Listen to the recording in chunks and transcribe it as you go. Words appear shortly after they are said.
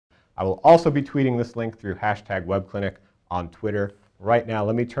I will also be tweeting this link through #WebClinic on Twitter. Right now,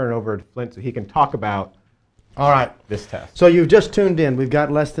 let me turn it over to Flint so he can talk about this test. So you've just tuned in. We've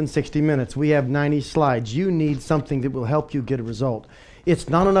got less than 60 minutes. We have 90 slides. You need something that will help you get a result. It's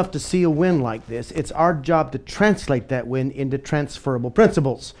not enough to see a win like this. It's our job to translate that win into transferable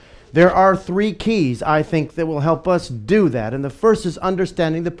principles. There are 3 keys, I think, that will help us do that. And the first is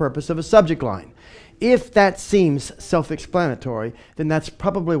understanding the purpose of a subject line. If that seems self-explanatory, then that's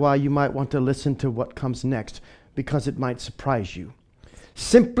probably why you might want to listen to what comes next, because it might surprise you.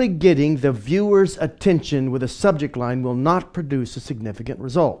 Simply getting the viewer's attention with a subject line will not produce a significant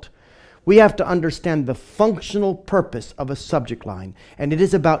result. We have to understand the functional purpose of a subject line, and it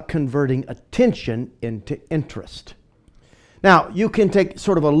is about converting attention into interest. Now, you can take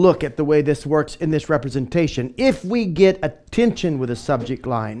sort of a look at the way this works in this representation. If we get attention with a subject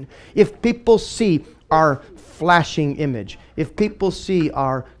line, if people see our flashing image, if people see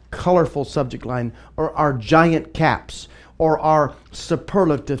our colorful subject line, or our giant caps, or our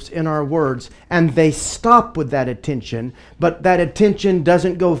superlatives in our words, and they stop with that attention, but that attention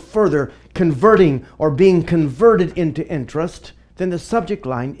doesn't go further, converting or being converted into interest, then the subject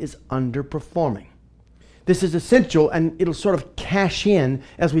line is underperforming. This is essential, and it'll sort of cash in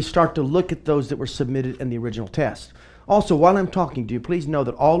as we start to look at those that were submitted in the original test. Also, while I'm talking to you, please know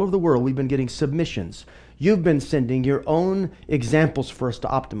that all over the world we've been getting submissions. You've been sending your own examples for us to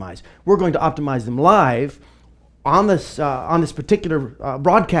optimize. We're going to optimize them live on this particular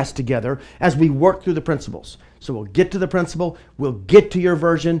broadcast together as we work through the principles. So we'll get to the principle, we'll get to your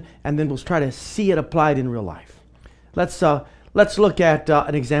version, and then we'll try to see it applied in real life. Let's look at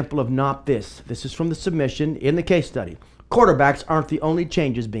an example of not this. This is from the submission in the case study. Quarterbacks aren't the only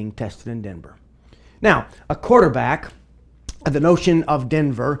changes being tested in Denver. Now, a quarterback, the notion of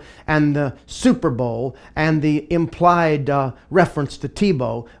Denver and the Super Bowl and the implied reference to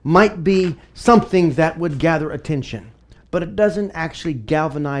Tebow might be something that would gather attention, but it doesn't actually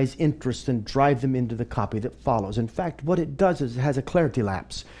galvanize interest and drive them into the copy that follows. In fact, what it does is it has a clarity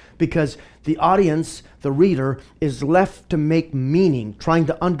lapse, because the audience, the reader, is left to make meaning, trying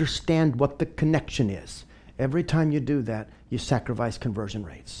to understand what the connection is. Every time you do that, you sacrifice conversion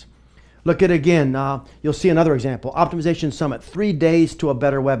rates. Look at again, you'll see another example. Optimization Summit, 3 days to a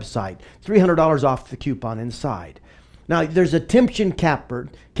better website, $300 off the coupon inside. Now, there's a temption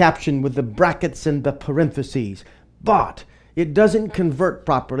caption with the brackets and the parentheses, but it doesn't convert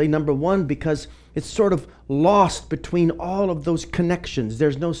properly. Number one, because it's sort of lost between all of those connections.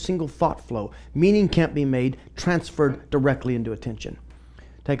 There's no single thought flow. Meaning can't be made, transferred directly into attention.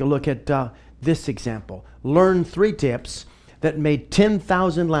 Take a look at this example. Learn 3 tips that made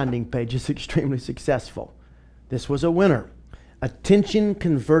 10,000 landing pages extremely successful. This was a winner. Attention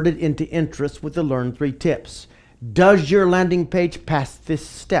converted into interest with the Learn 3 tips. Does your landing page pass this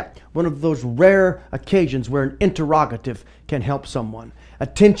step? One of those rare occasions where an interrogative can help someone.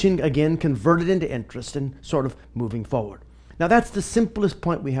 Attention, again, converted into interest and sort of moving forward. Now, that's the simplest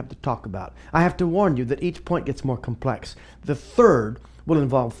point we have to talk about. I have to warn you that each point gets more complex. The third will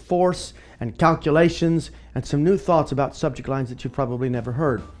involve force and calculations and some new thoughts about subject lines that you've probably never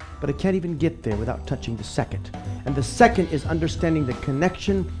heard. But I can't even get there without touching the second. And the second is understanding the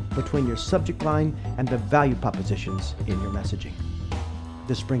connection between your subject line and the value propositions in your messaging.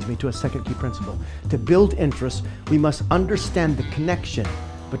 This brings me to a second key principle. To build interest, we must understand the connection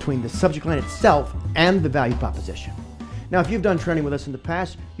between the subject line itself and the value proposition. Now, if you've done training with us in the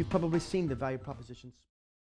past, you've probably seen the value propositions.